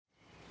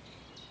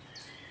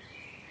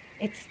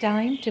It's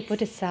time to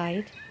put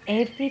aside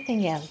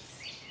everything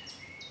else.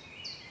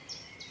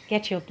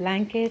 Get your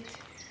blanket,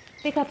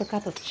 pick up a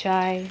cup of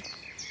chai,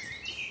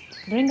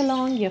 bring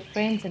along your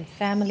friends and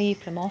family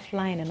from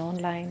offline and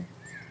online,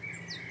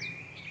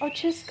 or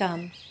just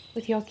come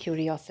with your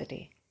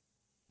curiosity.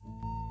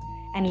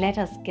 And let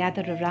us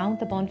gather around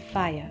the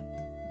bonfire,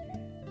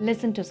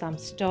 listen to some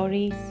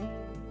stories,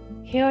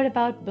 hear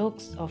about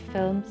books or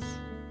films,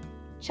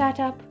 chat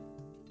up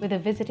with a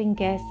visiting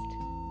guest,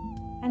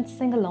 and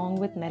sing along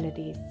with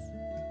melodies.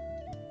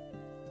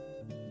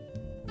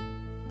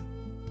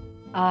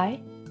 I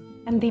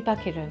am Deepa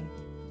Kiran.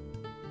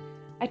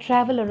 I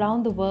travel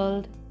around the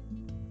world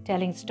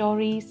telling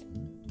stories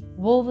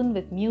woven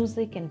with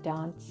music and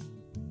dance.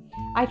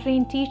 I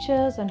train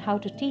teachers on how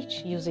to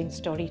teach using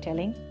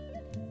storytelling,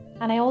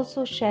 and I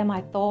also share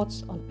my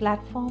thoughts on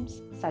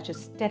platforms such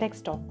as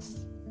TEDx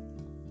Talks.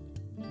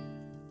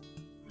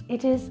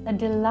 It is a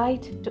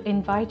delight to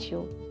invite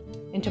you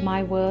into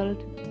my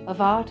world of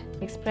art,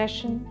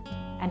 expression,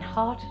 and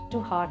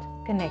heart-to-heart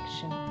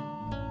connection.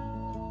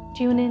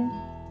 Tune in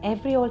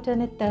every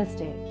alternate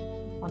Thursday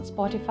on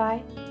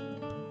Spotify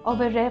or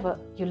wherever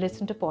you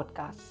listen to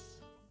podcasts.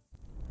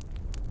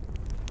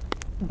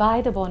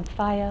 By the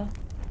Bonfire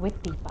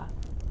with Deepa.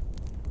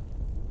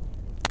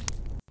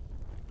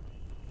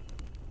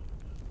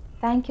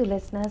 Thank you,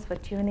 listeners, for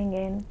tuning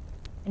in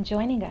and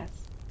joining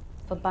us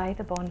for By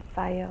the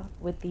Bonfire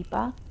with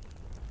Deepa.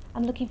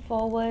 I'm looking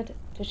forward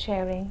to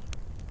sharing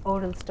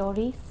oral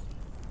stories,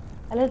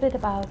 a little bit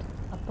about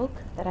a book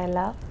that I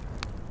love,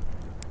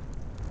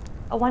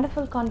 a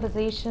wonderful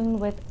conversation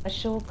with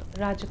Ashok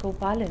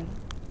Rajagopalan,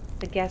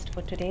 the guest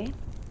for today,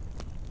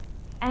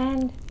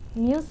 and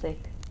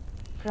music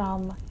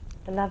from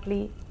the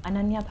lovely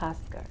Ananya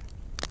Bhaskar.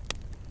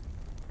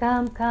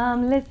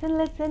 Come,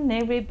 listen,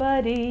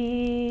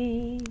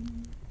 everybody.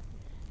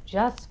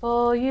 Just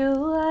for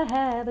you I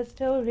have a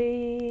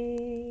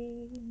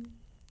story.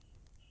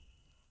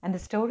 And the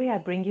story I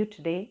bring you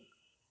today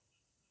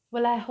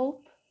will, I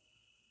hope,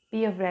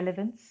 be of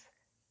relevance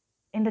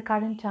in the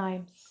current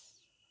times,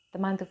 the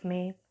month of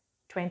May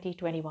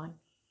 2021.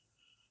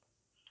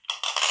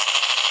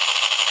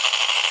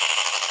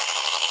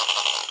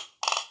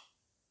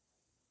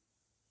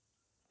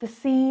 The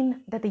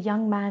scene that the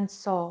young man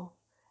saw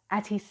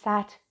as he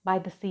sat by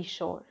the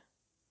seashore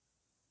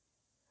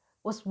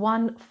was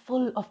one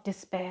full of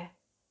despair.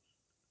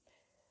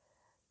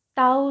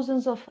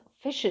 Thousands of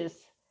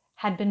fishes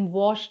had been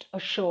washed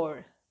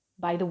ashore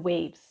by the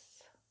waves.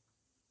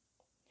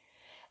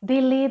 They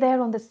lay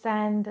there on the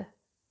sand,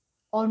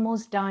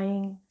 almost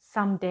dying,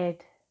 some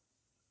dead.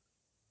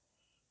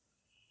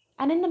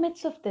 And in the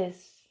midst of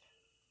this,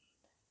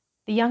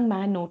 the young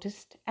man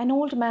noticed an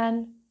old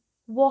man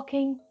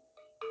walking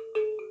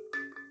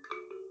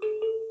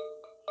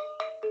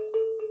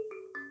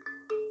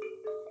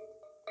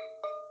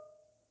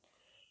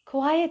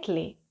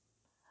quietly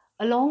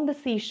along the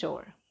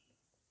seashore,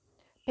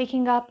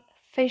 picking up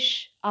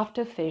fish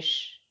after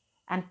fish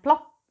and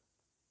plop,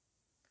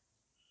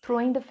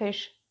 throwing the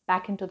fish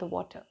back into the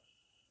water.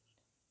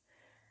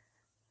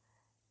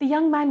 The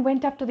young man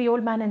went up to the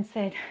old man and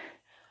said,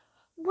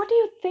 "What do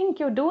you think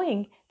you're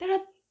doing? There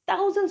are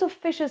thousands of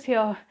fishes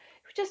here.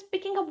 You're just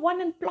picking up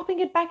one and plopping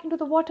it back into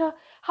the water.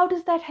 How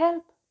does that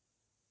help?"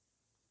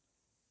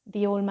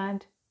 The old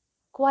man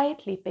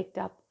quietly picked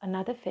up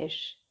another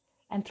fish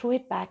and threw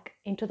it back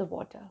into the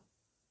water.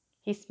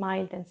 He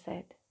smiled and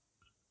said,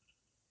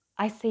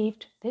 "I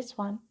saved this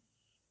one."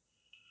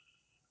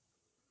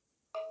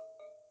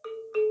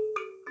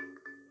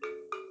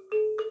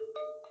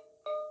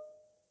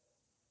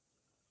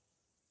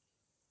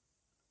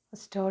 A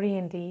story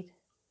indeed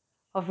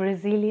of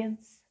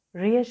resilience,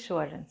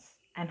 reassurance,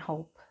 and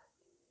hope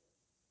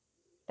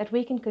that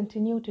we can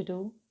continue to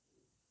do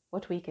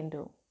what we can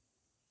do.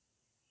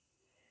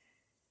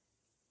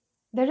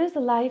 There is a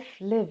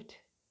life lived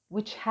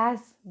which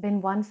has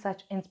been one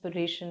such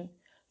inspiration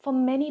for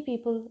many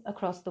people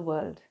across the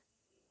world.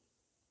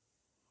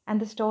 And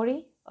the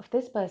story of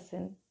this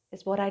person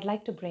is what I'd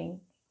like to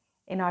bring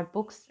in our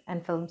books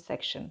and films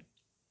section.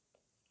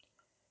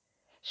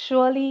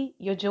 Surely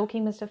You're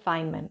Joking, Mr.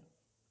 Feynman.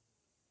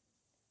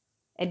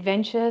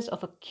 Adventures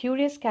of a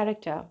curious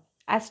character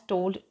as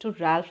told to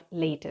Ralph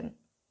Layton.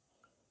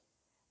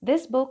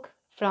 This book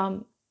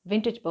from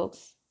Vintage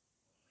Books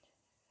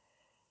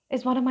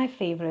is one of my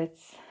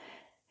favorites.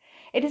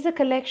 It is a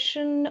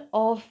collection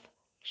of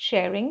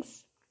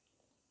sharings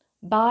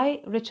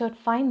by Richard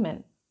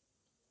Feynman,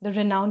 the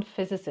renowned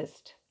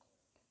physicist,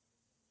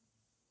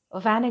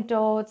 of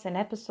anecdotes and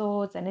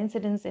episodes and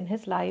incidents in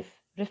his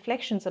life,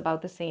 reflections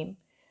about the same,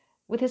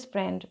 with his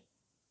friend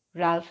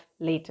Ralph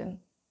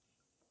Layton.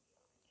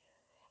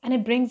 And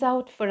it brings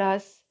out for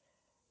us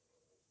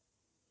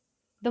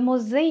the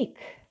mosaic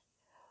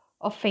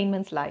of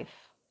Feynman's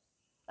life.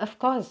 Of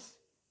course,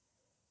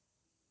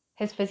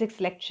 his physics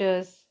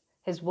lectures,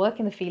 his work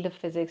in the field of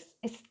physics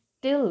is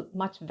still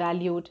much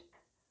valued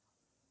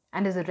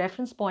and is a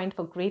reference point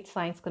for great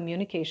science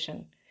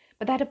communication.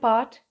 But that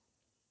apart,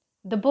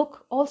 the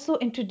book also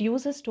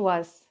introduces to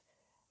us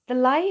The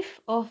life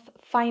of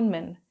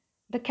Feynman,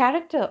 the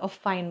character of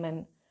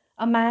Feynman,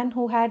 a man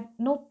who had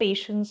no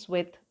patience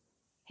with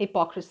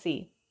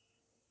hypocrisy,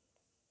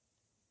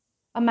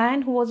 a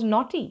man who was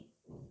naughty,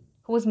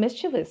 who was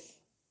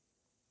mischievous,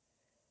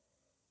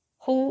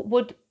 who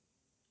would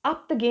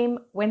up the game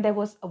when there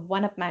was a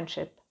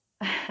one-upmanship,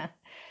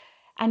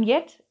 and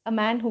yet a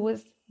man who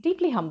was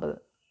deeply humble.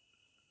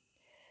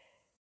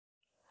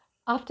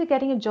 After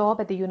getting a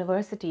job at the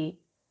university,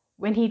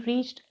 when he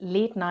reached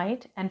late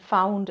night and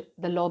found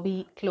the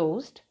lobby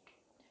closed,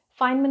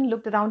 Feynman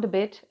looked around a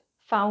bit,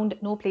 found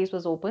no place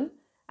was open,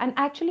 and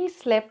actually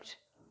slept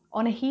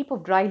on a heap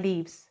of dry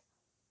leaves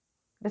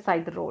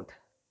beside the road.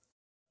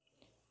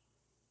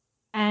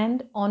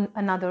 And on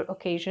another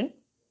occasion,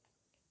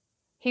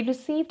 he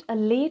received a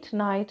late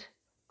night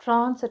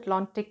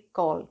transatlantic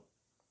call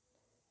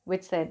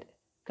which said,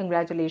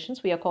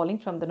 "Congratulations, we are calling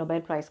from the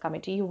Nobel Prize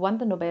Committee. You won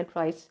the Nobel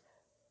Prize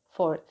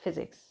for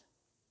Physics.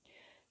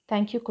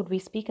 Thank you, could we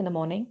speak in the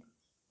morning?"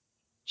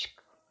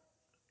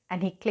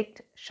 And he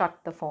clicked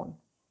shut the phone.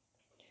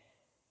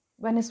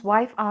 When his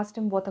wife asked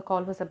him what the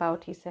call was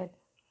about, he said,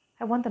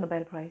 "I won the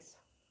Nobel Prize."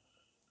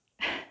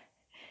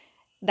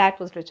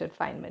 That was Richard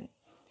Feynman.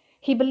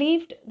 He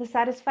believed the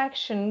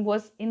satisfaction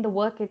was in the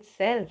work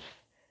itself.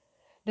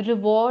 The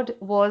reward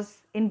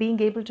was in being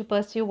able to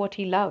pursue what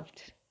he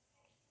loved.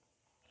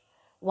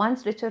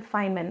 Once Richard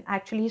Feynman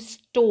actually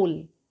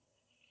stole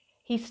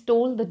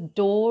the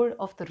door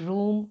of the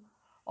room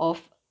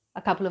of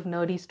a couple of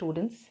nerdy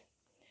students,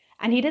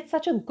 and he did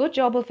such a good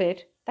job of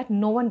it that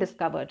no one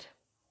discovered.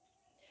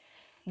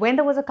 When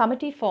there was a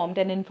committee formed,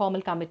 an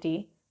informal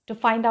committee, to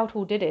find out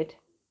who did it,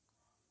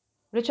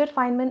 Richard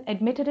Feynman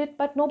admitted it,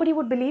 but nobody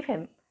would believe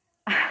him.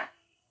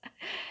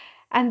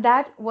 And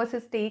that was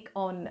his take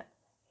on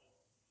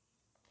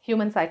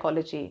human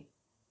psychology.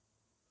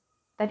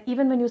 That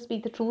even when you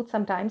speak the truth,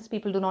 sometimes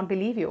people do not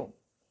believe you.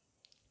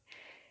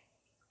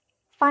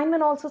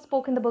 Feynman also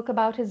spoke in the book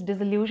about his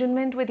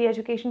disillusionment with the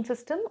education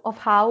system, of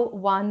how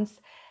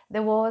once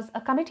there was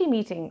a committee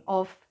meeting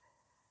of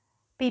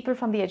people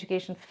from the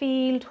education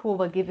field who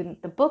were given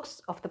the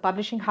books of the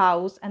publishing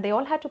house, and they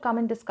all had to come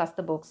and discuss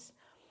the books.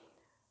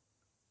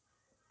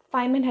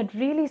 Feynman had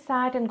really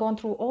sat and gone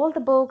through all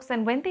the books,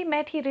 and when they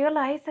met, he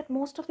realized that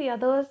most of the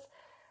others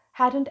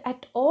hadn't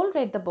at all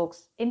read the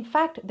books. In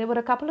fact, there were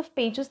a couple of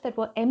pages that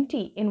were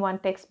empty in one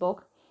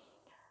textbook.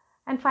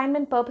 And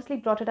Feynman purposely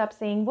brought it up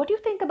saying, "What do you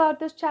think about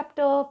this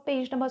chapter,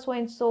 page number so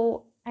and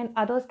so?" And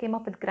others came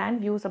up with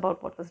grand views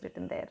about what was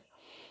written there.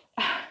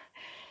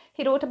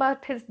 He wrote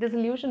about his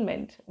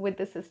disillusionment with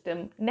the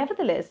system.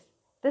 Nevertheless,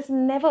 this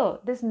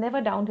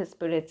never downed his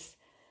spirits.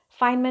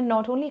 Feynman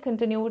not only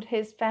continued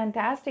his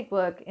fantastic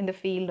work in the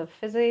field of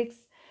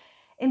physics,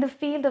 in the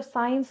field of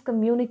science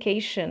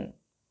communication,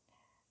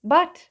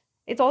 but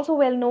it's also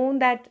well known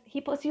that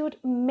he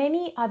pursued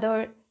many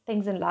other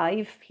things in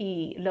life.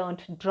 He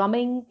learned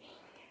drumming,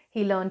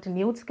 he learned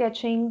nude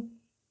sketching,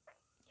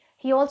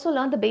 he also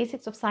learned the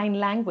basics of sign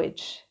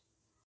language.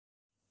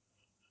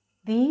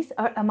 These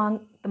are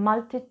among the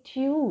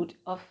multitude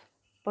of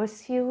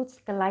pursuits,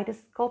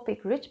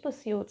 kaleidoscopic, rich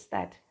pursuits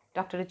that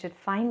Dr. Richard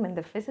Feynman,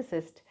 the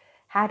physicist,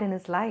 had in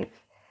his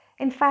life.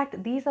 In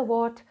fact, these are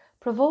what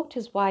provoked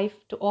his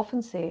wife to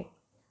often say,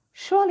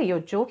 "Surely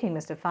you're joking,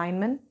 Mr.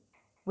 Feynman,"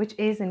 which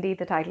is indeed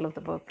the title of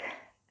the book.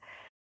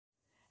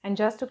 And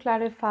just to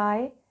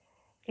clarify,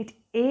 it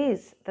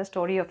is the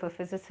story of a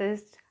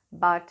physicist,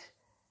 but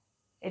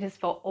it is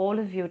for all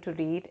of you to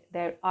read.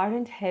 There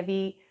aren't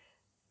heavy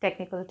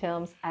technical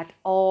terms at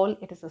all.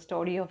 It is a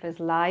story of his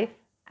life,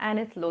 and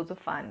it's loads of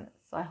fun.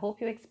 So I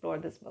hope you explore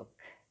this book.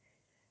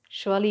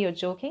 Surely you're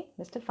joking,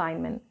 Mr.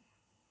 Feynman,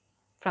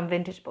 from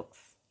Vintage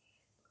Books.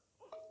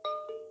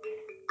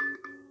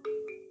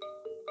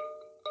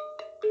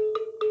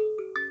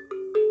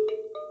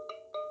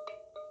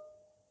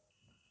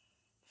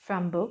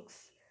 From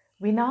books,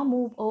 we now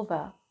move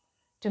over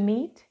to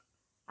meet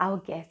our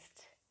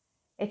guest.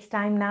 It's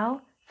time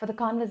now for the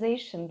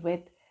conversation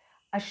with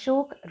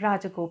Ashok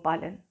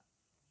Rajagopalan,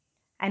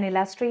 an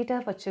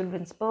illustrator for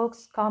children's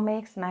books,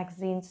 comics,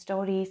 magazines,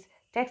 stories,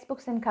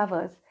 textbooks, and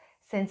covers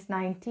since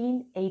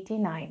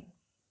 1989.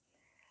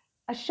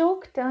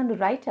 Ashok turned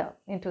writer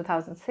in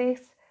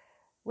 2006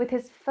 with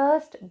his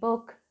first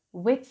book,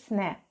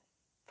 Witsnap,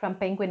 from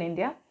Penguin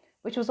India,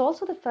 which was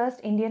also the first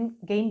Indian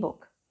game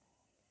book.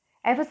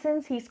 Ever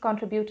since, he's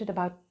contributed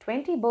about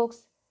 20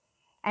 books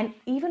and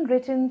even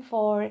written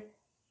for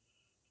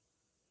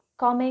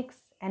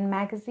comics and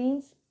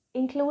magazines,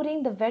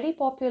 including the very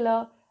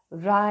popular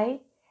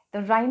Rai,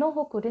 the Rhino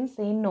Who Couldn't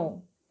Say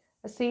No,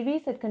 a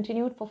series that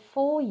continued for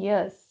 4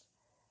 years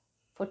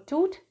for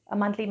Toot, a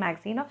monthly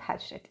magazine of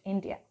Hachette,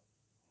 India.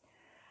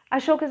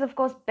 Ashok is, of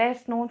course,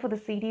 best known for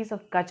the series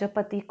of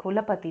Gajapati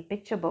Kulapati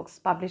picture books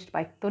published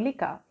by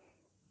Tulika,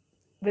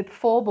 with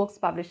 4 books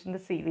published in the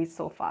series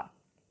so far,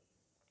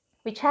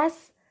 which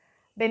has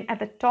been at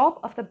the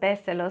top of the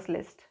bestsellers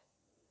list.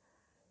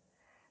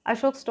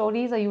 Ashok's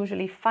stories are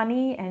usually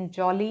funny and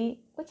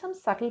jolly, with some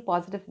subtle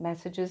positive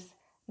messages,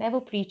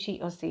 never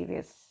preachy or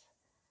serious.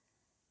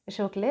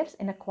 Ashok lives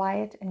in a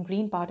quiet and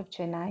green part of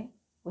Chennai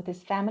with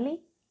his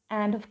family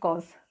and, of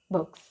course,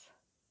 books.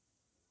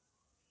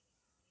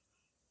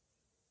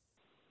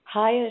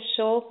 Hi,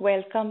 Ashok.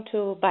 Welcome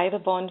to By the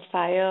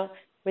Bonfire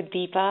with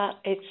Deepa.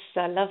 It's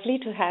lovely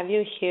to have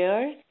you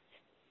here.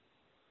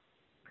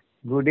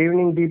 Good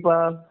evening,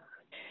 Deepa.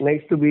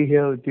 Nice to be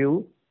here with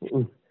you.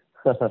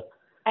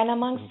 And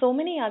among so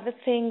many other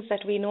things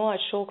that we know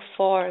Ashok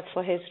for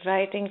his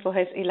writing, for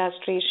his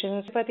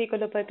illustrations, Pati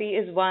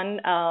Kulapati is one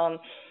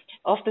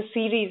of the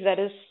series that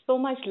is so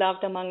much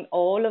loved among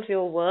all of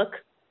your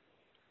work.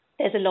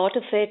 There's a lot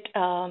of it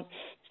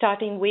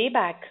starting way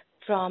back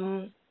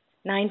from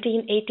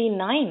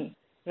 1989,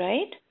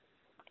 right?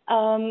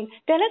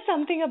 Tell us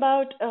something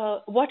about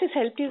what has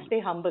helped you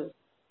stay humble.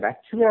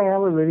 Actually, I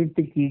have a very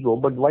thick ego,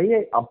 but why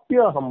I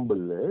appear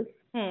humble is,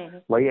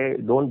 why I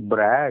don't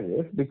brag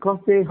is because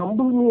they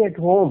humble me at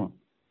home.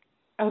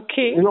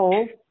 Okay. You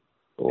know,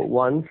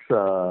 once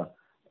a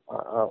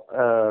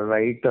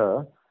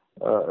writer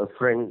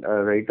friend,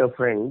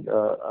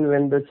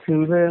 when the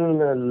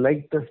children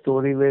liked the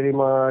story very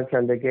much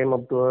and they came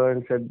up to her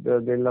and said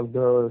they loved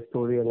the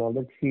story and all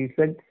that, she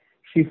said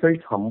she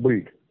felt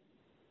humbled.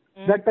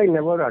 That I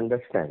never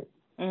understand.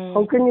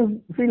 How can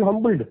you feel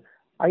humbled?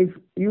 I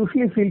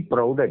usually feel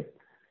proud.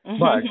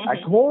 But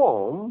at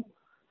home,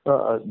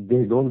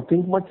 they don't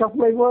think much of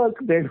my work.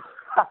 They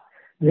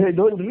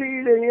don't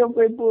read any of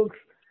my books.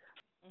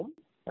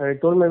 I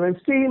told my wife,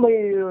 see,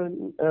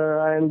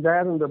 I am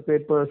there in the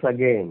papers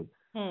again,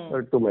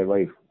 to my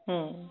wife.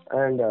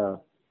 And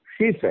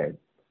she said,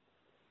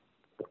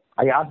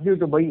 I asked you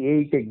to buy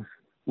 8 eggs.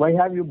 Why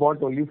have you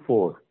bought only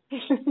 4?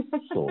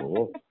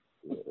 So,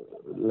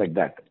 like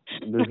that.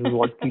 This is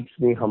what keeps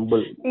me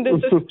humble.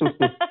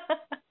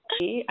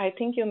 I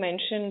think you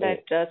mentioned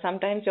that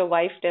sometimes your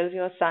wife tells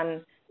your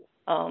son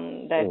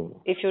that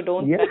if you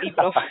don't study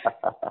properly.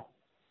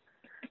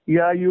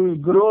 Yeah, you will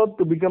grow up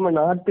to become an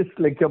artist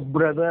like your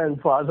brother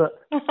and father.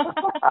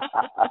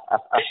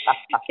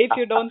 If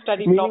you don't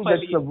study Meaning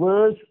properly. That's the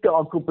worst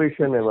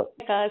occupation ever.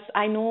 Because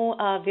I know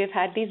we've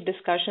had these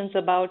discussions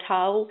about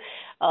how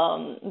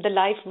the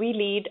life we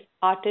lead,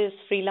 artists,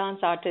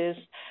 freelance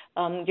artists,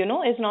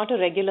 is not a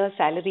regular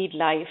salaried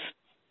life.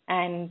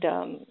 And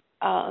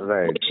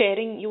right.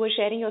 you were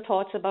sharing your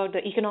thoughts about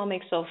the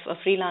economics of a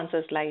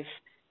freelancer's life.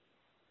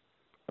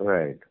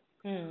 Right.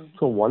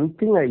 So one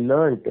thing I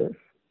learned is,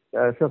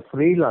 as a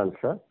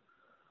freelancer,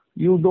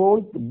 you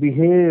don't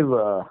behave,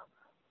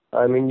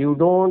 you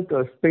don't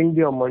spend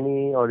your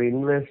money or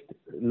invest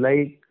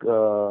like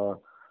a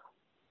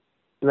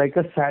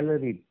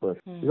salaried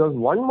person. Because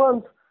 1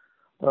 month,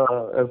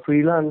 a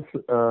freelance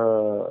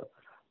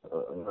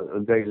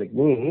guy like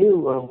me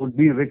would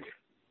be rich.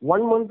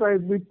 1 month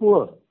I'd be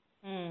poor.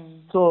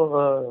 So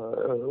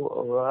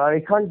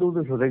I can't do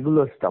this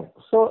regular stuff.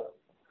 So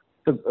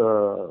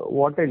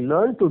what I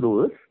learned to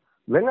do is,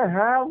 when I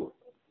have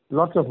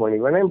lots of money,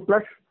 when I'm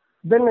flush,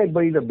 then I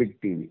buy the big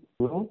TV.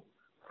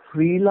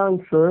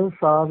 Freelancers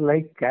are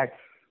like cats.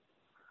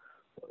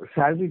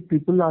 Salaried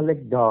people are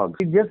like dogs.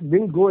 We just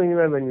didn't go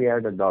anywhere when we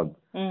had a dog.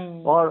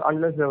 Or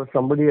unless there was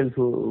somebody else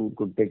who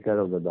could take care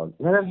of the dog.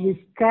 Whereas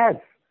these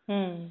cats,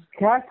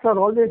 cats are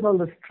always on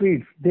the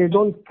streets. They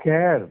don't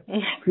care.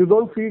 If you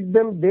don't feed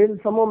them, they'll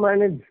somehow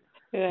manage.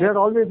 Yeah. They're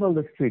always on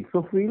the streets.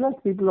 So freelance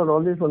people are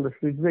always on the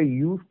streets. They're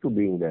used to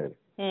being there.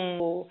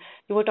 So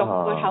you were talking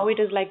about how it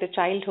is like the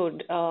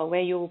childhood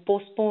where you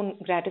postpone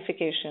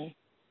gratification.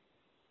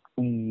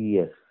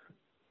 Yes.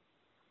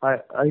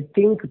 I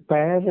think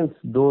parents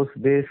those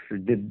days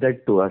did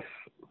that to us.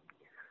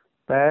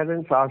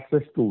 Parents asked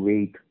us to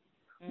wait.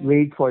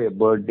 Wait for your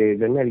birthday,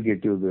 then I'll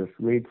get you this.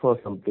 Wait for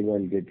something,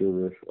 I'll get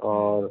you this.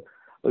 Or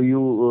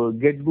you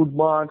get good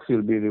marks,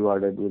 you'll be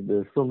rewarded with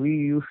this. So we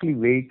usually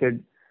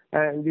waited.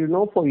 And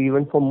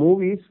even for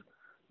movies,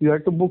 you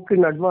had to book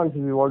in advance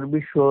if you want to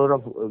be sure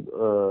of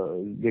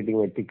getting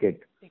a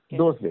ticket.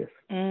 Those days.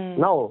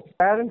 Now,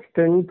 parents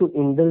tend to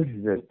indulge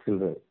their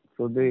children.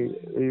 So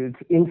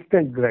it's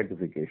instant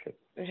gratification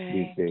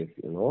these days,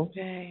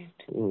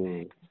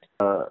 Right.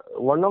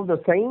 One of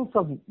the signs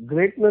of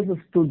greatness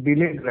is to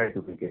delay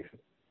gratification.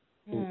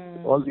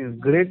 All these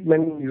great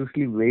men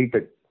usually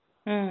waited.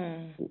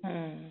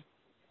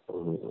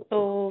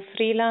 So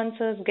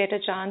freelancers get a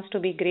chance to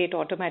be great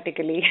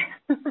automatically.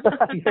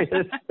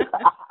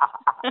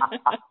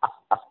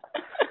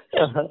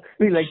 Yes.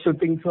 We like to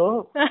think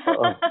so.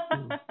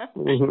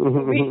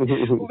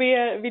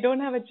 We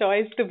don't have a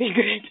choice to be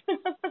great.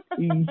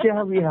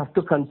 Yeah, we have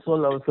to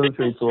console ourselves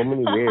in so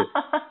many ways.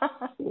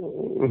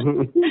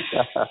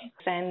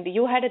 And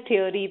you had a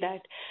theory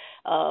that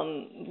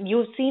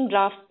you've seen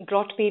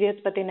drought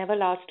periods, but they never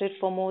lasted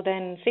for more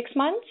than 6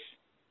 months?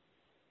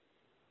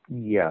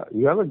 Yeah,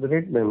 you have a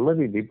great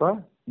memory,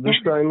 Deepa. This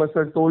I must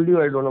have told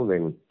you, I don't know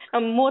when.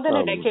 More than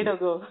a decade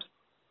ago.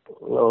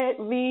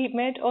 We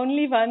met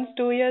only once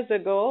 2 years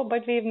ago,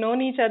 but we've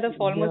known each other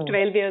for almost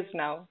 12 years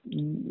now.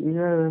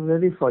 Yeah,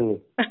 very funny.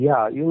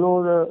 Yeah,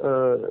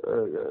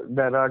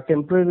 there are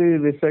temporary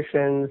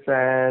recessions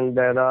and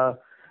there are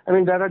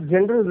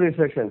general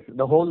recessions.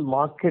 The whole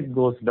market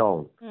goes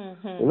down.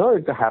 You know,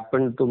 it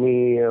happened to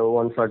me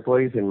once or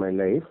twice in my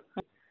life.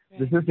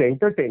 This is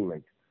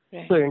entertainment.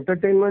 Right. So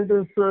entertainment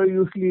is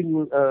usually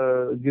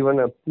given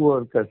a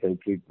poor cousin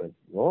treatment.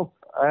 You know,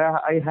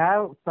 I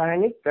have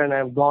panicked and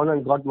I've gone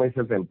and got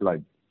myself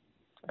employed.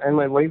 And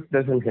my wife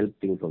doesn't help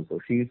things also.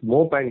 She's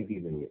more panicky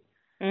than me.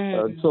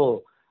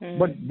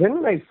 But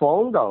then I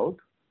found out,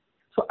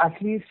 so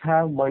at least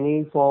have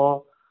money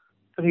for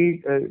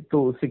 3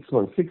 to 6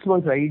 months. 6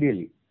 months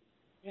ideally.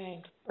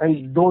 Right.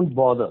 And don't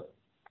bother.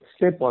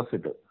 Stay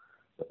positive.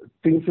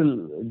 Things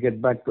will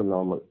get back to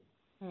normal.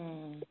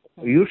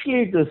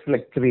 Usually it is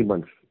like 3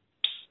 months.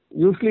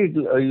 Usually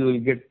you will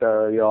get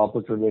your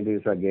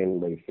opportunities again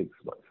by 6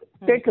 months.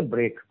 Take a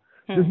break.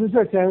 This is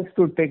a chance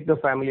to take the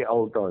family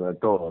out on a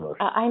tour.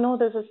 I know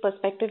there's this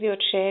perspective you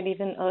had shared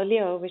even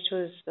earlier, which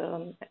was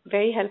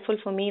very helpful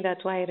for me.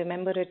 That's why I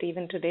remember it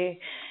even today.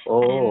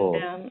 Oh.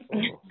 And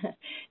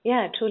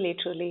yeah, truly,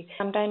 truly.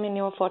 Sometime in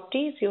your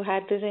 40s, you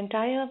had this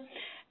entire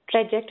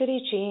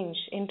trajectory change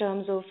in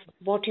terms of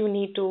what you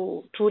need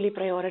to truly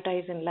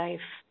prioritize in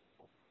life.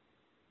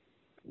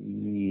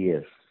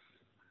 Yes.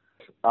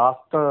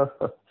 After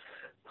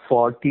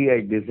 40,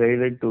 I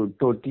decided to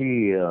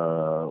totally,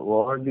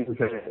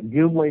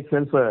 give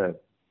myself a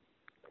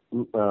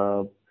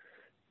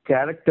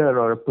character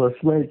or a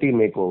personality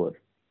makeover.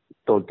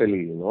 Totally,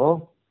 you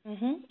know.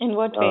 In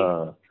what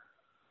way?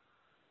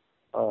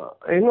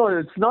 You know,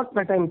 it's not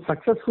that I'm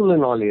successful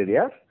in all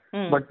areas,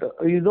 but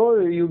you know,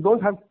 you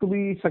don't have to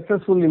be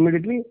successful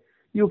immediately.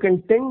 You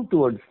can tend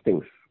towards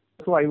things.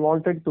 So I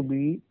wanted to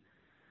be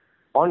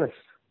honest,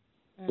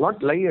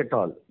 not lie at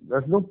all.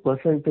 There's no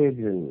percentage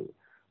in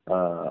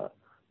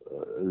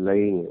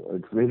lying.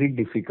 It's very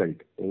difficult.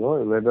 You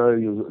know, whether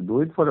you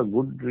do it for a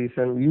good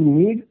reason, you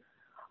need.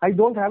 I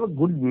don't have a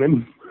good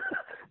memory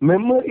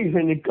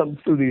when it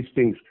comes to these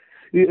things.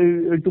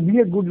 To be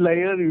a good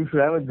liar, you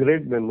should have a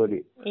great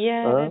memory.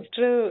 Yeah, that's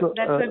true. So,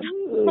 that's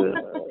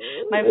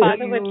my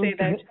father would say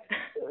that.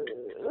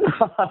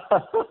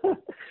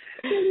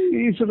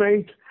 He's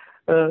right.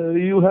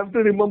 You have to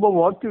remember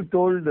what you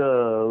told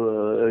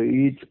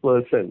each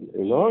person,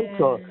 you know. Yeah.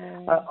 So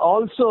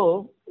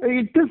also,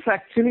 it is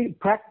actually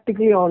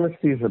practically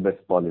honesty is the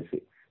best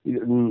policy.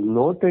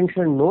 No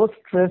tension, no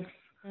stress,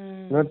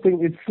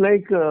 nothing. It's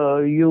like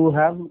you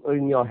have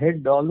in your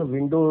head all the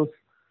windows.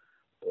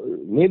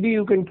 Maybe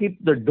you can keep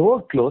the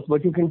door closed,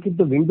 but you can keep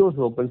the windows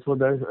open so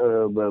there's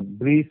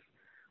breeze.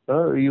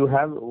 You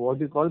have what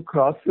you call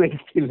cross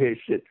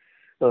ventilation.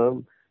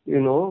 You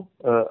know,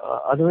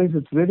 otherwise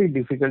it's very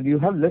difficult. You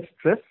have less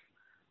stress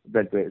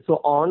that way.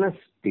 So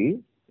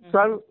honesty. So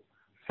I've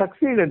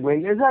succeeded.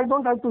 I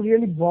don't have to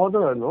really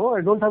bother. No,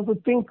 I don't have to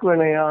think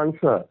when I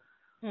answer.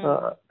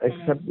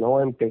 Except now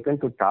I'm taken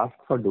to task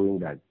for doing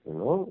that. You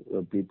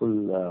know, people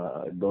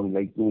don't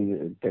like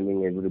me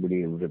telling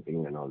everybody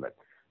everything and all that.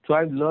 So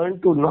I've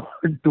learned to not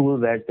do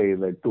that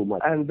either too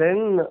much. And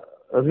then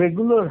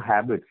regular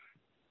habits.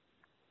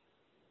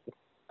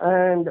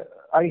 And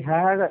I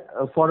had,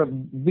 for a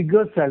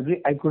bigger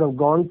salary, I could have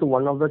gone to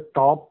one of the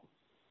top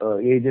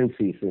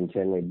agencies in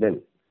Chennai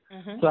then.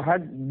 So I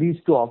had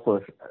these two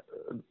offers,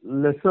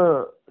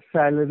 lesser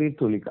salary,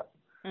 Tulika.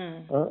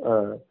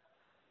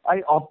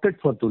 I opted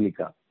for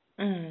Tulika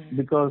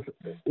because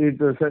it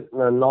was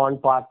a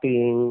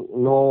non-partying,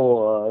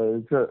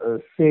 it's a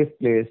safe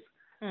place.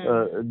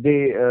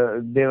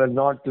 They were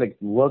not like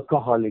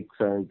workaholics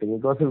or anything.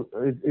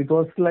 It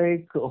was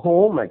like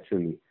home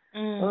actually.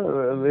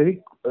 A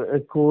very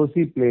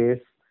cozy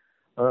place,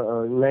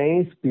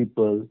 nice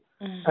people,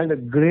 and a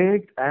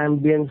great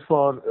ambience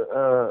for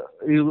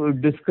you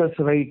discuss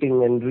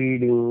writing and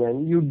reading,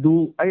 and you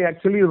do. I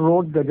actually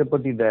wrote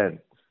Gajapati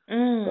there.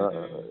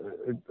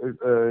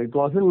 It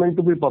wasn't meant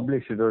to be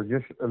published. It was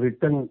just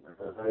written.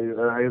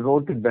 I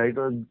wrote it there. It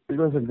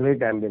was a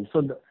great ambience.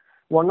 So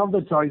one of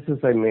the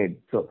choices I made.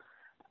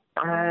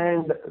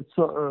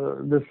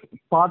 This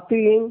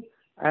partying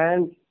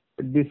and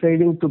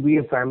deciding to be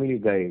a family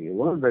guy, you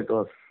know,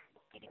 that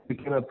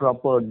became a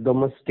proper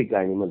domestic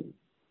animal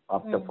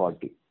after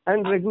 40.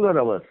 And regular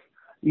hours,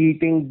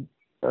 eating,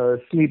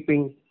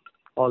 sleeping,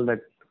 all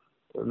that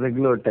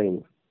regular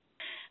time.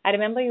 I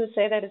remember you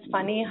said that it's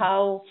funny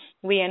how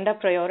we end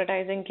up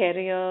prioritizing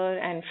career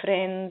and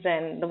friends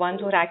and the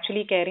ones who are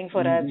actually caring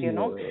for us, you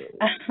know.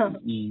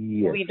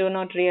 Yes. We do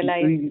not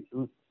realize.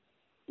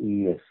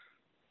 Yes.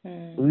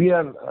 We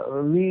are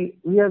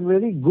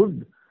very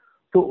good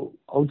to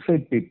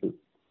outside people,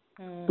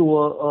 to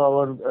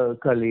our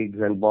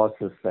colleagues and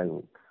bosses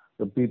and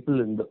the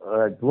people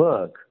at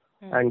work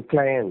and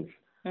clients,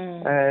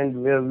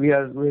 and we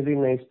are very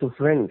nice to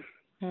friends.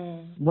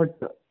 But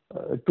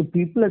to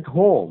people at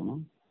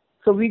home,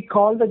 so we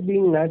call that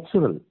being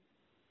natural.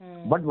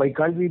 But why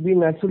can't we be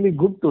naturally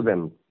good to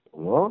them?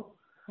 You know?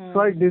 So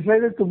I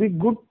decided to be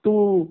good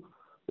to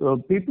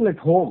people at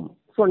home.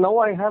 So now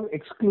I have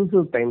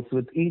exclusive times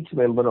with each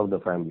member of the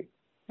family.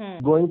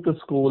 Going to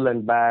school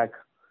and back.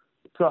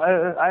 So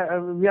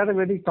we are a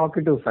very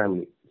talkative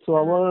family. So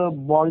our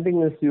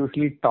bonding is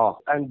usually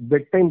talk and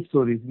bedtime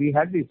stories. We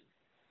had this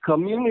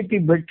community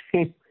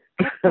bedtime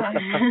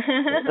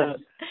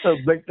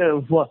But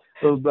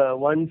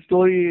one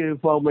story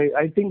for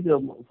I think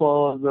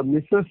for the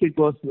missus it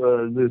was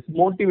this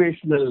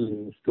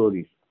motivational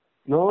stories.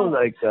 No, Oh,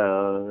 like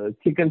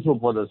Chicken Soup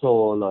for the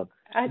Soul or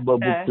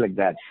books acha. like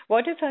that.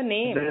 What is her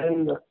name?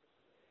 Then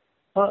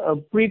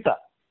Preeta.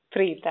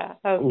 Preeta.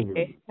 Mhm.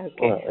 Okay.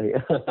 Okay.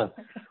 Yeah.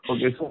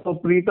 Okay, so for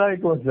Preeta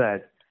it was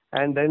that,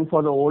 and then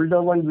for the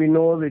older one we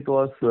know it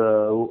was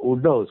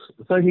Uddhav's.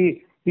 So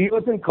he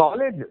was in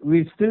college.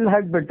 We still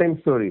had bedtime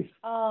stories.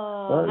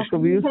 Oh. So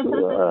we used to,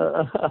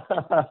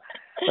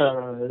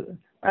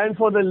 and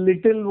for the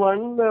little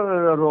one,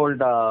 Roald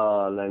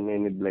Dahl and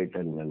Enid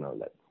Blyton and all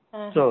that.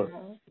 So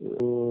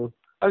Uh-huh.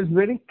 I was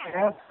very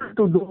careful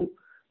to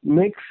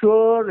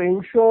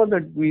ensure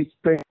that we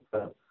spend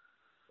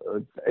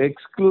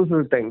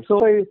exclusive time. So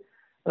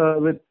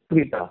with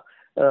Preeta,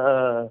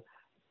 uh,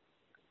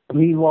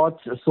 we watch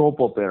soap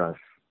operas.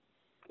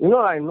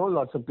 I know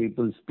lots of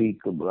people speak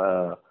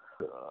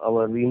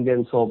our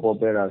Indian soap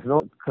operas,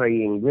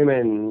 crying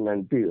women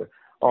and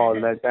all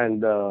that,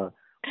 and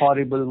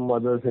horrible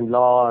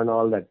mothers-in-law and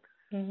all that.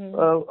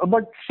 Mm-hmm.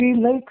 But she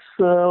likes,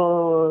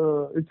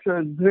 it's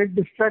a great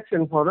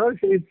distraction for her.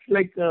 It's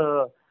like,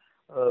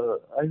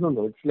 I don't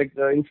know, it's like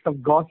instead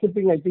of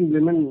gossiping, I think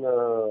women,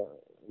 no,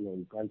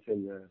 you can't say,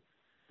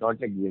 not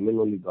like women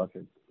only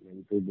gossip.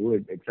 Men too do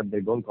it, except they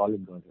don't call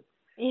it gossip.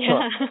 So,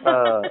 Yeah.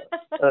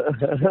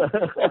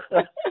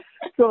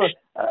 so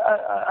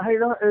I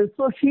don't,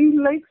 so she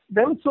likes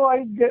them. So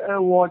I get,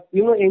 what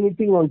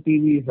anything on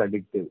TV is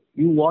addictive.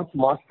 You watch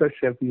Master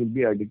Chef, you'll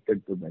be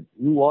addicted to that.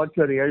 You watch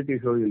a reality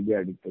show, you'll be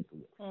addicted to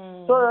that.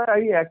 So Mm.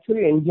 I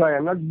actually enjoy.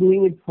 I'm not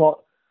doing it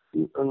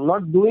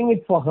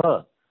for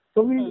her.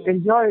 So we Mm.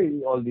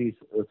 enjoy all these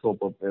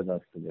soap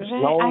operas together.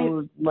 Right. Now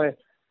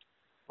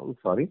I'm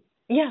sorry.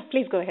 Yeah,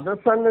 please go ahead. The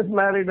son is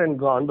married and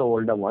gone, the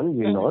older one,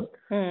 we know.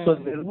 So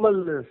Mm. Nirmal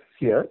is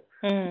here.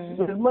 Mm.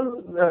 Nirmal,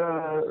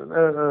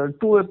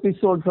 2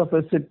 episodes of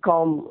a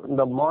sitcom in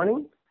the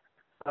morning.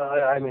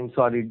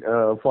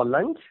 For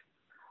lunch.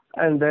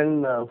 And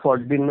then for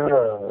dinner,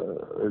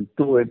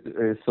 2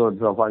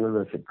 episodes of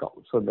another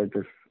sitcom. So that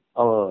is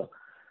our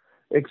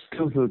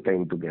exclusive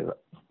time together.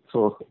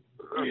 So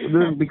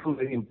this has become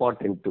very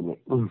important to me.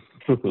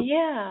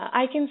 Yeah,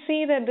 I can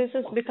see that this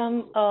has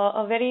become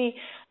a very,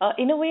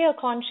 in a way, a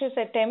conscious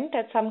attempt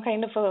at some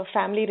kind of a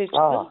family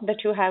ritual Ah,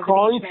 that you have with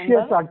each conscious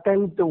member.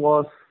 attempt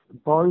was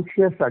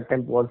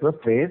the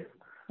phrase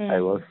I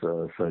Hmm. was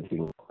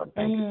searching for.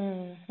 Thank you.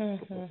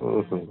 Mm-hmm.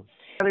 Mhm.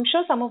 I'm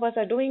sure some of us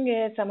are doing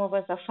it, some of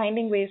us are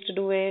finding ways to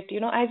do it.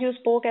 As you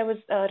spoke, I was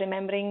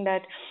remembering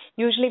that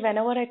usually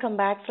whenever I come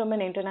back from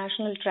an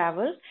international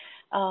travel,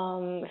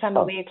 if I'm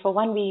Ah, away for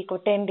 1 week or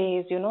 10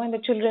 days, and the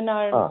children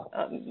are,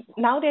 ah,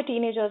 now they're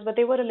teenagers, but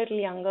they were a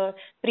little younger,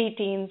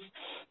 preteens.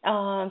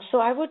 So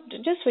I would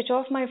just switch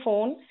off my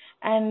phone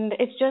and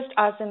it's just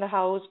us in the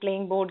house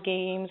playing board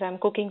games. I'm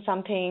cooking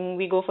something.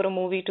 We go for a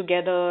movie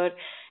together.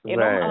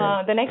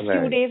 right, The next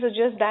few right. days is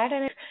just that,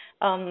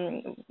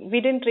 and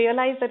we didn't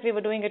realize that we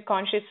were doing it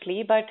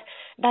consciously, but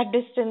that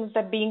distance,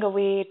 that being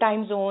away,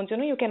 time zones,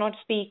 you cannot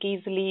speak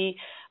easily.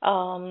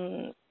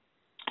 Um,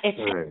 it's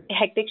Right.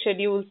 hectic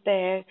schedules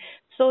there.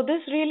 So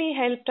this really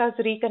helped us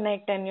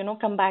reconnect and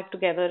come back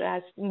together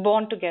as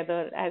bond together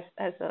as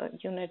a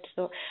unit.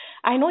 So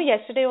I know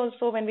yesterday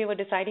also when we were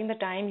deciding the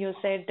time, you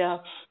said,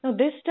 "No,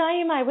 this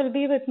time I will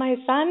be with my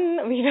son.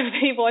 We will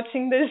be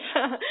watching this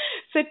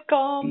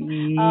sitcom.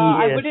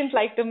 I Yes. wouldn't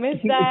like to miss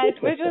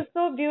that," which was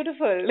so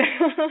beautiful.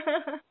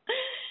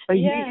 He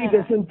Yeah.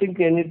 doesn't think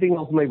anything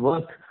of my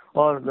work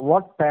or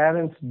what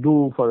parents do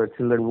for the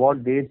children,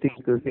 what they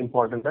think is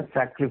important, the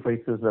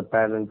sacrifices the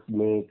parents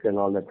make and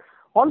all that.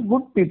 All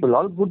good people,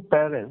 all good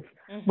parents.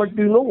 But Mm-hmm.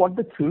 do you know what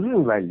the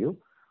children value?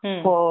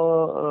 Hmm.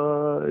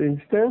 For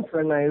instance,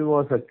 when I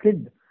was a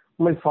kid,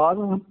 my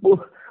father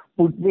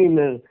put me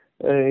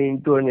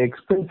into an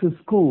expensive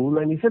school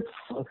and he said,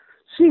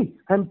 "See,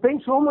 I'm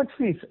paying so much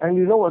fees."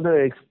 And the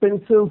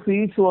expensive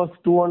fees was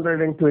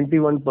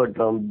 221 per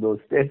term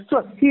those days.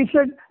 So he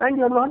said, "And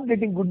you're not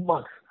getting good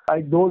marks."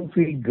 I don't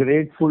feel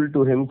grateful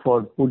to him for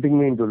putting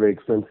me into the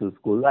expensive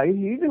school.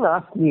 He didn't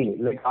ask me,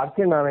 like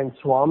R.K. Narayan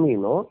Swami,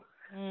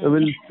 Hmm.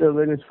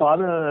 when his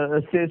father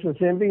says the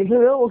same thing, he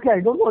says, "Oh, okay,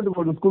 I don't want to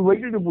go to school. Why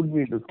did you put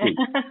me into school?"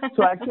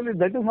 So actually,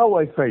 that is how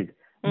I felt.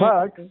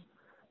 But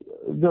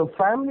Mm. the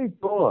family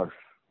tours,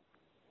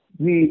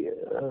 we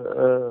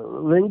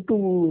went to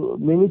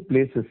many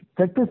places.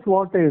 That is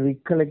what I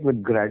recollect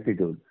with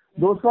gratitude.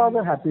 Those are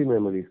the happy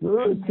memories.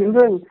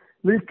 Children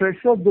will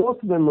treasure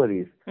those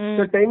memories.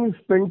 The Mm. time you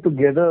spend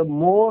together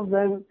more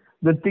than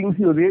the things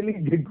you really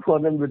did for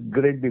them with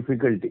great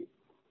difficulty.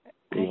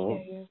 You I hear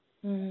know. you.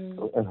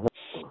 Mm. Uh-huh.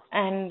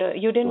 And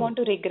you didn't So, want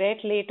to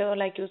regret later,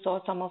 like you saw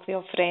some of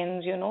your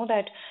friends,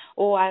 that,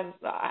 oh,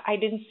 I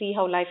didn't see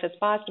how life has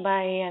passed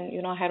by,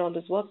 and I had all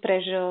this work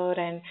pressure,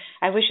 and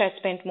I wish I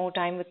spent more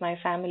time with my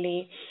family.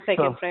 uh,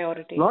 Second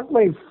priority. not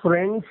my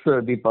friends,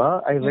 Deepa.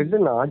 I read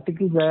Mm. an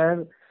article where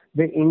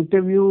they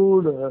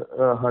interviewed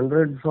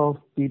hundreds of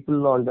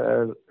people on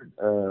their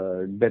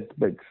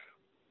deathbeds.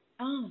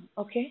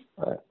 Okay.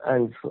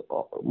 And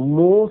so,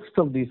 most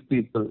of these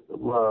people,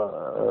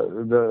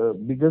 the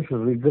biggest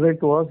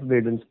regret was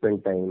they didn't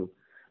spend time.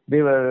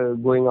 They were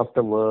going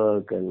after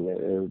work and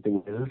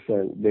everything else,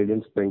 and they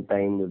didn't spend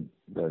time with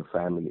their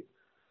family.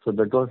 So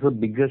that was the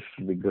biggest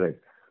regret.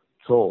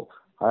 So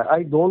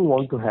I don't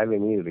want to have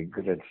any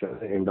regrets at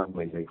the end of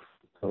my life.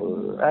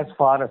 So as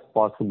far as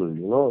possible,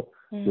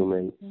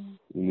 human. Mm.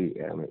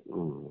 I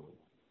mean,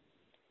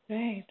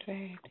 Right,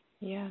 right.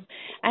 Yeah.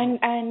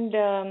 And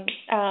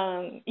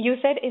you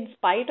said in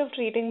spite of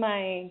treating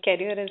my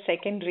career as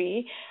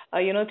secondary,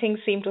 things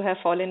seem to have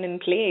fallen in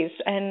place.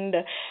 And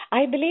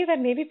I believe that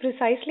maybe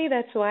precisely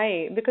that's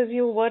why, because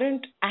you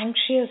weren't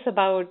anxious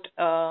about,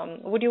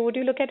 would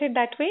you look at it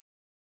that way?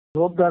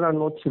 hope there are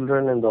no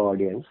children in the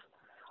audience.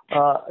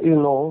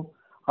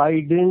 I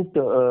didn't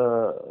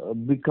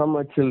become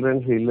a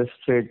children's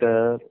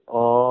illustrator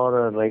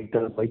or a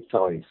writer by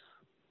choice.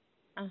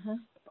 Uh-huh.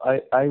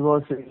 I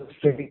was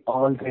illustrating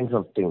all kinds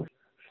of things.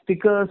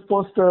 Stickers,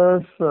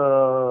 posters,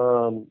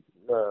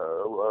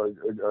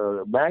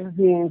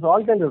 magazines,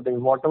 all kinds of things,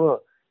 whatever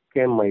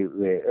came my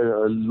way.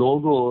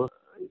 Logos.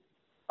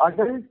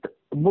 Adult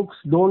books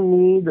don't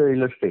need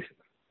illustration.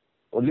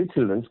 Only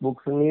children's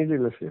books need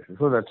illustration.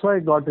 So that's why I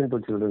got into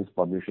children's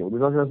publishing,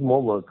 because there's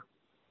more work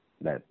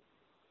there.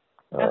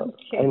 I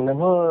Okay.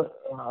 never,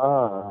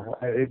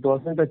 it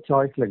wasn't a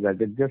choice like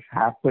that. It just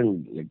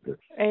happened like this.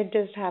 It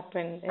just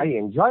happened. I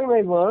enjoy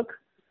my work,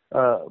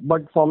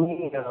 but for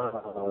me,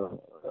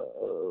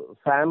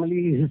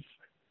 family is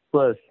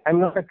first. I'm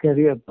not a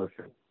career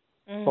person.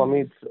 For me,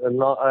 Mm. it's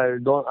not.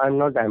 I'm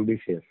not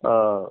ambitious.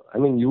 I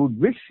mean, you would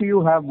wish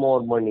you have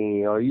more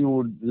money, or you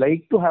would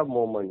like to have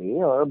more money,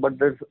 but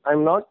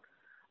I'm not.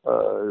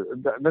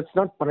 That's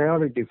not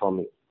priority for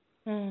me.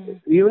 Mm.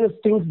 Even if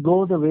things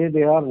go the way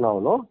they are now,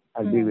 no,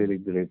 I'll be Mm. very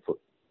grateful.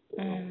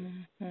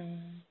 Mm. Mm.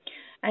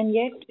 And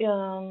yet,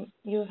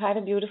 you've had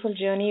a beautiful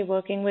journey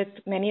working with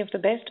many of the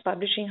best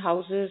publishing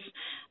houses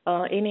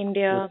in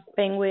India: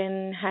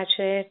 Penguin,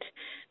 Hachette,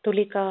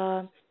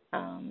 Tulika.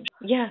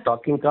 Yeah,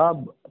 Talking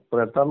Cab,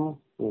 Pratham,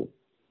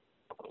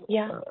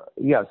 yeah.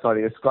 yeah,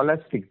 sorry,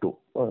 Scholastic too.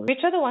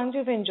 Which are the ones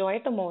you've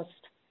enjoyed the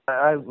most?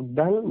 I've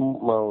done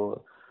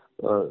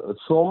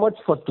so much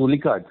for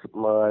Tulika.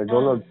 I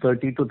don't know, Ah.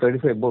 30 to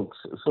 35 books.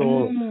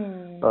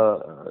 Mm.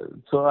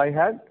 So I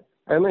had,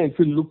 I mean, if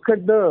you look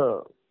at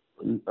the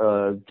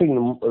thing,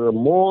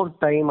 more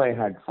time I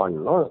had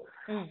fun, no?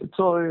 Mm.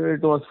 So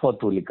it was for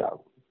Tulika.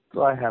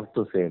 So I have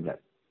to say that.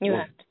 You Mm,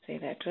 have to say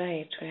that,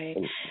 right, right.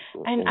 mm,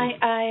 And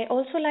mm. I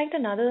also liked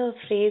another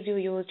phrase you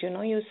used,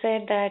 you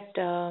said that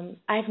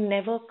I've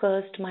never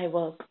cursed my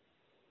work.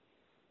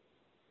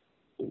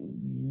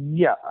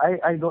 Yeah,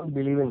 I don't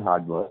believe in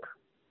hard work.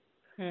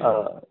 Hmm.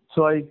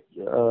 So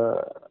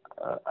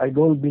I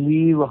don't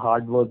believe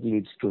hard work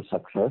leads to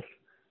success,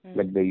 Hmm.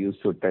 like they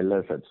used to tell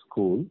us at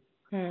school.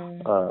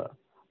 Hmm. Uh,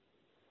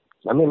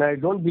 I mean, I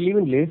don't believe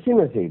in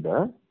laziness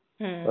either.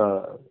 Hmm.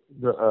 Uh,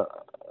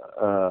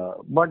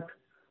 but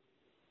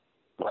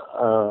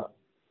uh,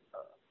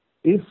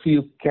 if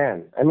you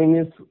can, I mean,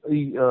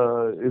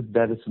 if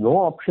there is no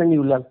option,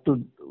 you'll have to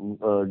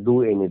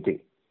do anything.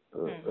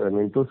 Hmm. I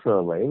mean, to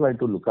survive and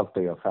to look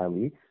after your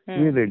family, be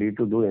Hmm. ready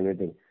to do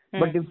anything. Hmm.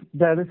 But if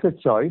there is a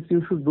choice,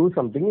 you should do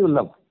something you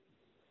love.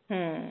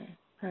 Hmm.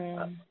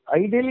 Hmm.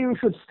 Ideally, you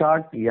should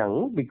start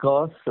young,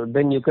 because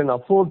then you can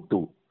afford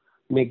to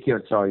make your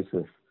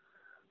choices.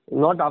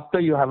 Not after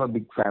you have a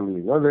big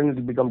family, no, then it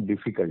will become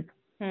difficult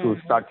to Hmm.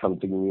 start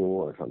something new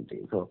or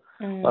something. So,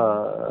 Hmm.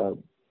 uh,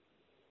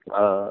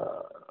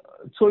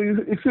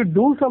 if you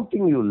do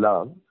something you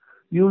love,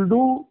 you'll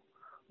do.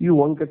 You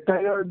won't get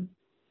tired.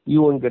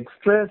 You won't get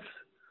stressed,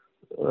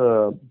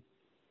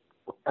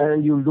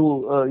 and you'll do.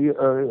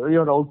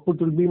 Your output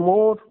will be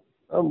more,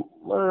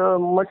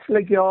 much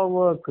like your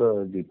work,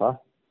 Deepa.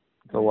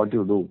 So what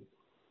you do.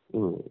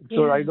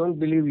 So Yeah. I don't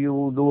believe you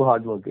do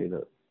hard work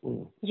either.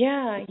 Mm.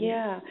 Yeah,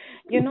 yeah.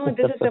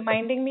 This is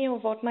reminding me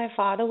of what my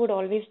father would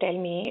always tell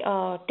me.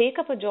 Take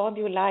up a job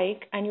you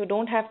like, and you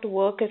don't have to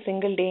work a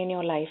single day in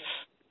your life.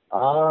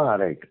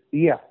 Right.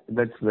 Yeah,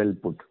 that's well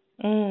put.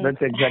 Mm.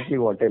 That's exactly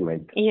what I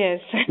meant.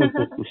 Yes.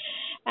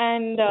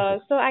 And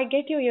so I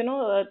get you,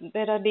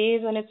 there are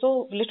days when it's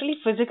so literally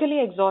physically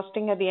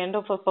exhausting at the end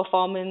of a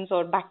performance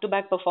or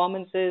back-to-back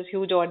performances,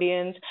 huge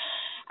audience.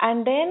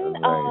 And then,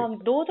 Right.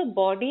 though the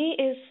body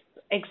is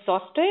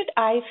exhausted,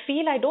 I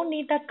feel I don't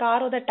need that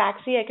car or that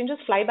taxi. I can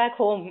just fly back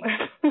home.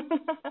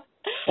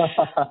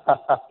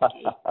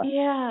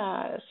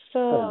 Yeah.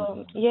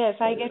 So, yes,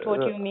 I get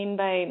what you mean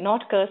by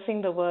not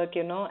cursing the work.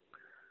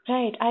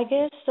 Right. I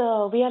guess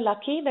we are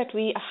lucky that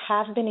we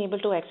have been able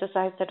to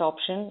exercise that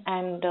option.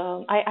 And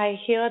I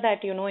hear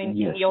that, in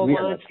Yes, your we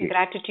are words, lucky.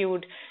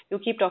 gratitude, you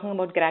keep talking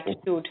about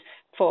gratitude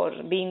for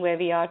being where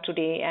we are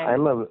today. And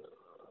I'm a,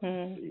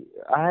 hmm,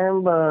 I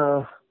am,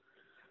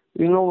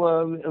 you know,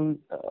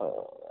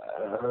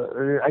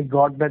 I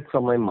got that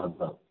from my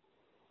mother.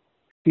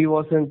 She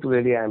wasn't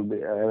very I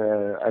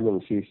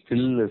mean, she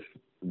still is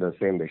the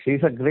same way.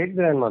 She's a great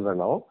grandmother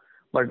now,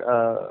 but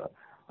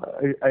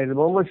I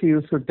remember she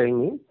used to tell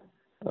me,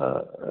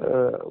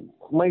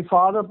 My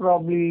father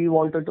probably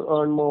wanted to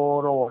earn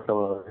more or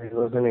whatever. He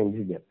was an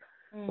engineer.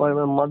 While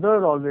my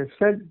mother always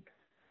said,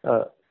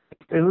 uh,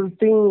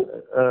 everything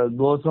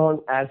goes on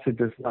as it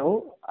is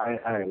now. I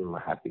am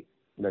happy.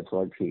 That's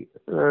what I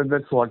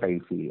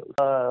feel.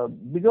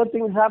 Bigger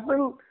things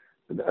happen.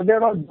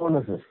 They're all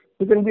bonuses.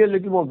 You can be a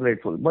little more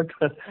grateful, but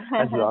as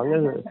long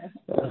as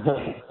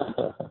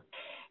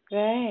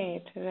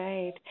Right,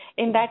 right.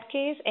 In that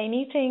case,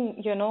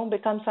 anything,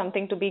 becomes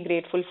something to be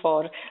grateful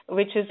for,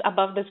 which is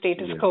above the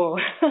status yes. quo.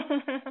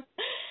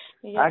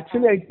 Yeah.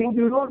 Actually, I think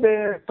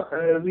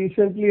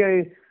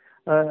recently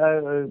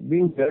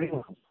been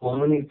hearing so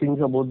many things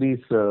about these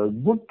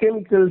good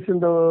chemicals in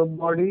the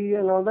body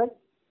and all that.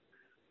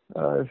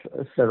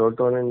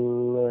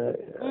 Serotonin,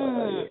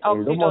 endomorphin.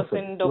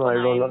 Oxytocin, No, I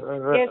don't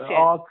dopamine. know. Yes,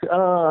 yes.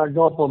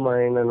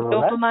 Dopamine and all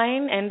that.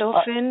 Dopamine, Uh,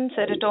 endorphin,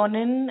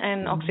 serotonin,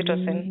 and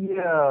oxytocin.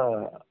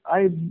 yeah,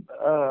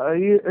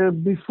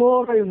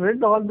 before I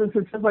read all this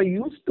itself, I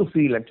used to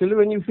feel actually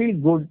when you feel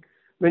good,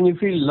 when you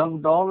feel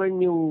loved, or when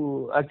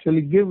you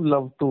actually give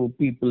love to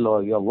people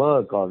or your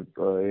work or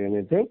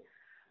anything,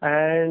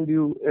 and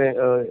you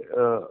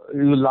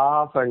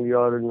laugh and you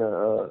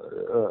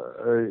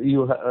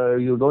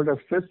don't have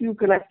stress, you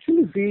can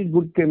actually feel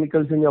good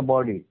chemicals in your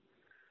body.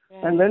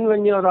 And then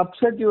when you're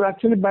upset, you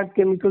actually bad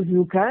chemicals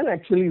you can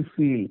actually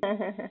feel.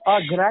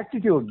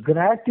 Gratitude.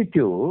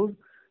 Gratitude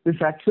is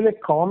actually a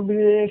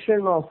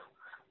combination of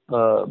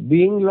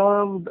being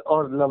loved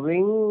or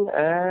loving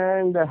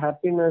and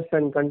happiness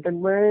and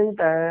contentment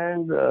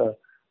and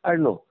I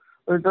don't know.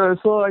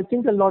 So I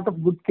think a lot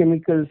of good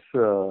chemicals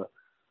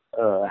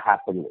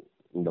happen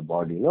in the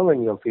body,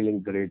 when you're feeling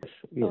great. So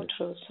Yes.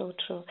 true, so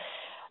true.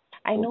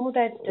 I know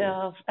that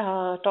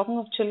talking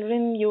of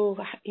children, you've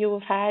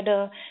had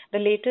the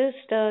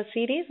latest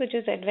series, which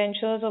is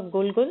Adventures of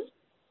Gulgul.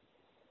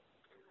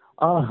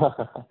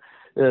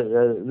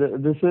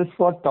 This is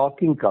for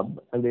Talking Cub,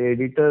 and the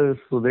editor is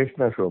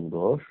Sudeshna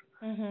Shobros.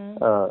 Mm-hmm.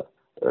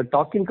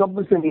 Talking Cub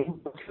is a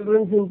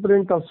children's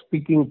imprint of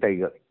Speaking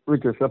Tiger,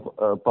 which is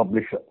a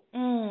publisher.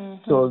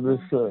 Mm-hmm. So this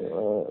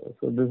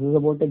is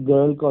about a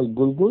girl called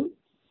Gulgul,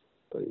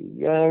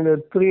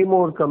 and three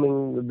more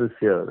coming this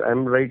year.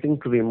 I'm writing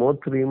three more.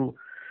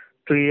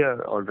 Three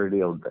are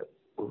already out there.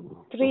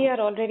 Three are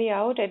already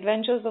out.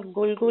 Adventures of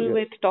Gulgul Yes.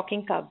 with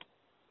Talking Cub.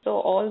 So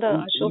all the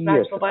Ashok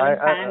Yes, Rajgopalan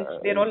fans,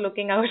 they're all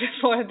looking out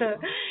for the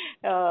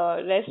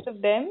rest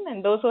of them.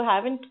 And those who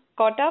haven't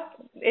caught up,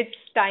 it's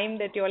time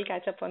that you all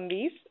catch up on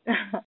these.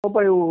 hope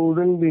I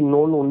wouldn't be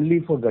known only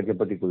for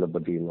Gajapati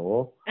Kulapati,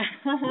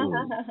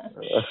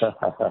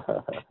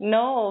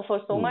 No,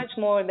 for so much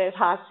more. There's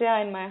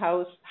Hasya in my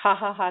house.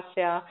 Haha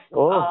Hasya.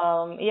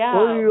 Oh,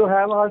 Yeah. you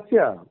have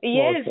Hasya.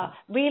 Yes, Okay.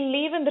 we'll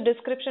leave in the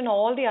description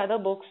all the other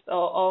books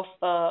of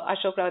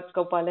Ashok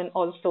Rajgopalan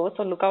also.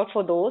 So look out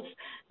for those.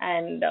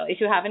 And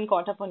if you haven't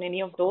caught up on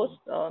any of those,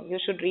 you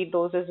should read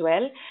those as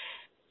well.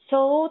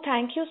 So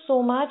thank you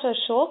so much,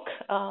 Ashok,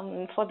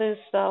 for this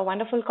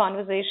wonderful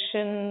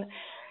conversation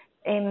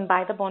in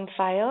By the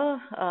Bonfire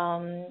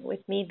with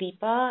me,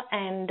 Deepa.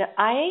 And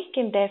I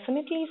can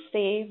definitely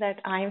say that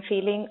I'm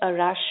feeling a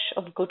rush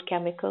of good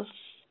chemicals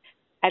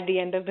at the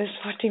end of this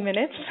 40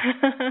 minutes.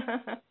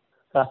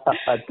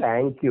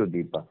 Thank you,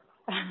 Deepa.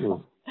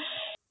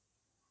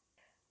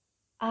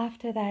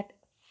 After that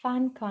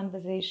fun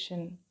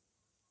conversation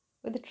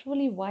with a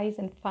truly wise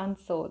and fun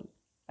soul,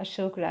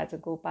 Ashok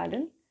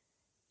Rajagopalan,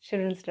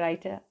 children's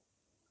writer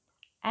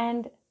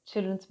and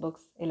children's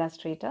books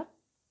illustrator,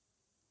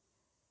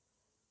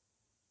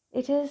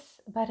 it is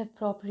but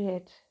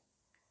appropriate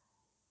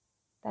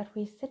that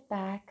we sit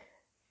back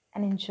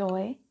and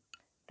enjoy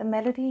the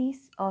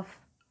melodies of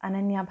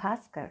Ananya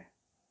Bhaskar.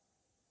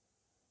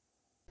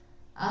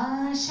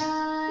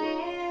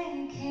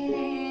 आशाएं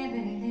घिरे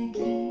दिल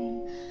की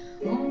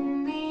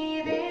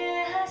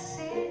उम्मीदें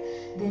हंसे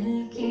दिल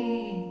की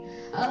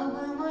अब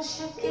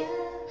मुश्किल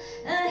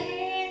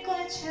नहीं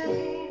कुछ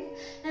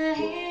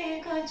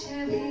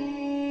भी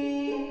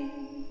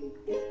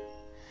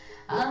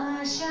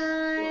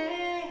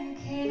आशाएं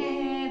घिरे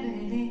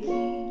दिल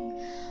की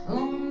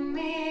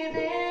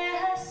उम्मीदें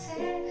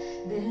हंसे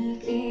दिल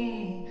की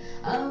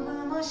अब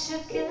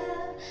मुश्किल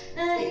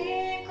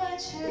नहीं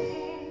कुछ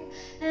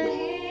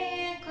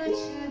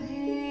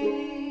भी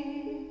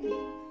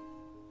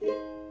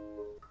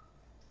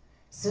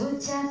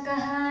सोचा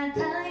कहा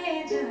था ये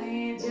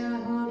जो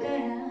हो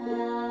गया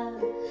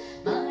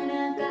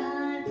माना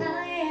कहा था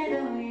ये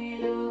लो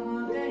हो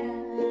गया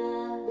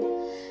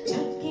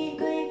चुटकी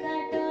कोई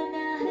काटो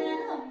ना है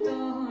हम तो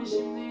होश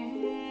में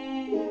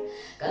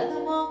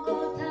कदमों को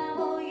था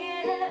वो ये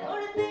है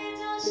उड़ते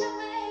जोश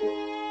में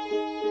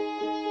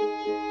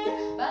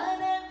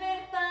बादल पे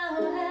पाँव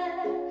है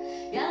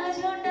या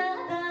झूठा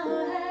दाव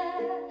है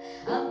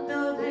अब तो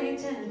भाई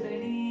चल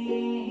पड़ी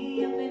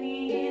अपनी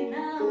ये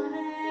नाव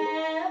है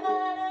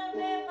बादल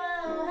पे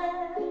पाँव है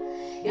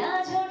या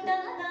झूठा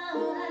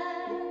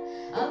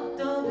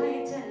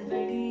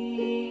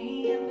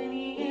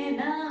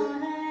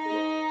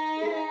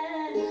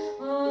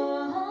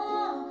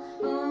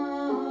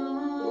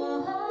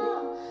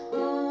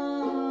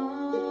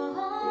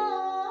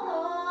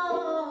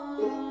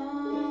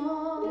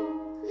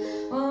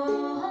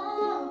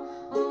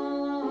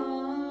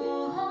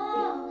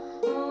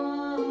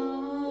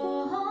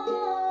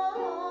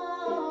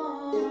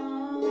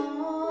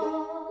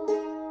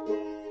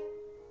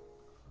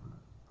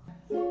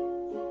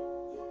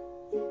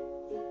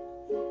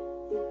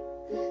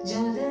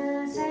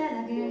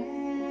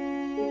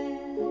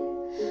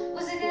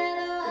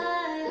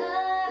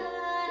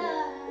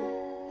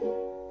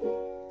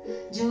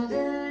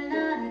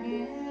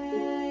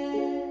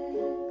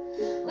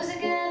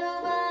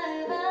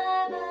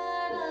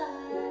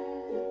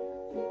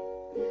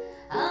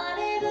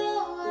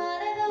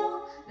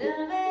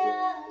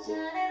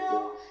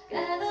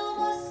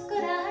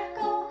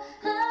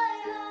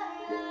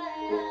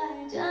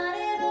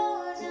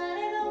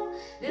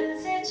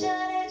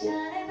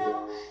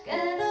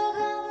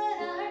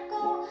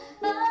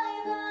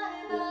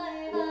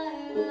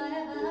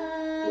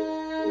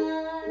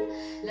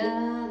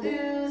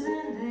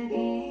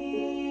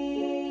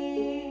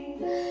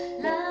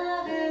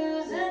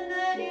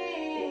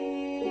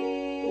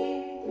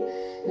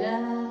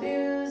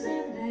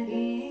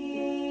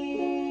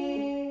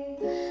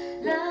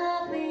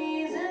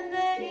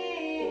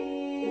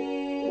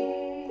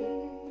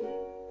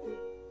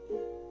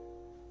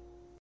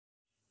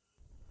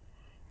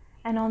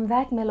And on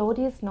that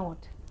melodious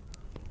note,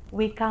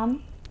 we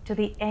come to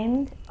the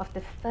end of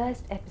the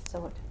first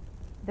episode,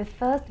 the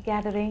first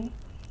gathering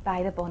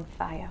by the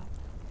bonfire.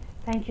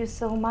 Thank you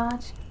so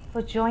much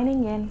for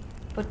joining in,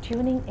 for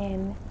tuning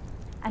in,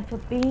 and for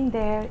being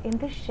there in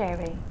the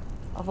sharing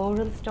of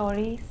oral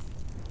stories,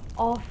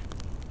 of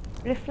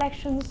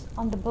reflections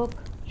on the book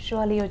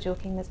Surely You're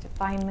Joking, Mr.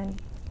 Feynman,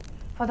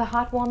 for the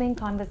heartwarming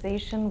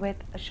conversation with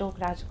Ashok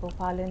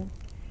Rajgopalan,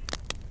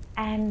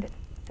 and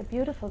the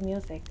beautiful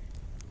music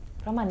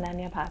from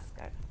Ananya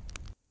Bhaskar.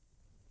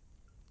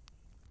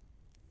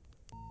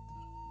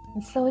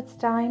 And so it's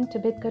time to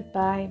bid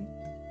goodbye,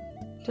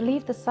 to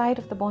leave the side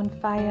of the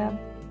bonfire.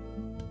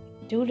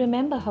 Do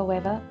remember,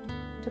 however,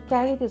 to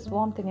carry this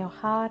warmth in your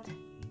heart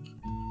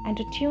and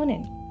to tune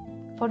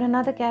in for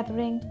another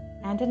gathering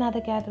and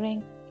another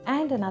gathering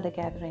and another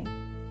gathering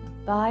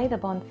by the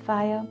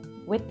bonfire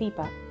with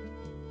Deepa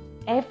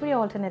every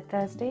alternate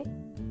Thursday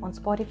on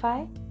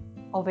Spotify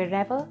or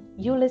wherever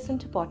you listen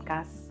to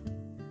podcasts.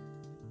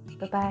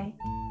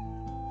 Bye-bye.